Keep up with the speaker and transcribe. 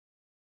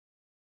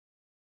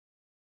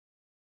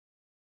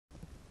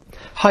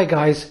Hi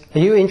guys, are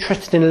you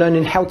interested in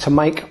learning how to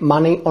make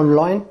money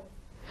online?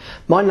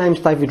 My name's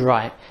David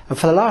Wright, and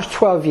for the last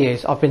 12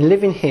 years I've been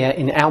living here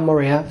in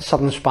Almeria,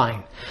 southern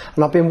Spain,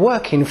 and I've been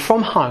working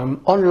from home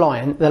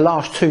online the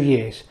last 2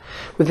 years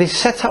with this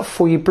setup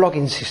for you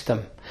blogging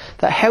system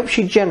that helps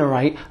you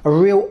generate a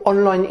real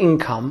online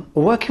income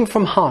working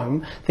from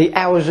home the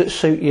hours that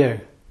suit you.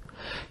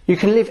 You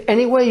can live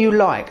anywhere you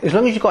like. As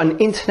long as you've got an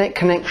internet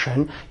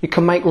connection, you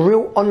can make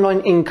real online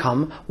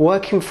income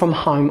working from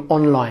home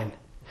online.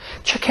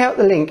 Check out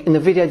the link in the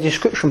video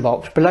description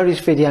box below this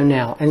video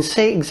now and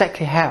see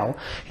exactly how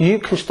you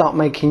can start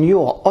making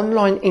your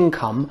online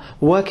income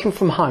working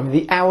from home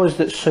the hours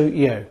that suit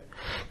you.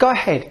 Go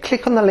ahead,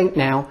 click on the link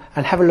now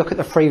and have a look at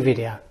the free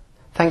video.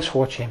 Thanks for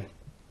watching.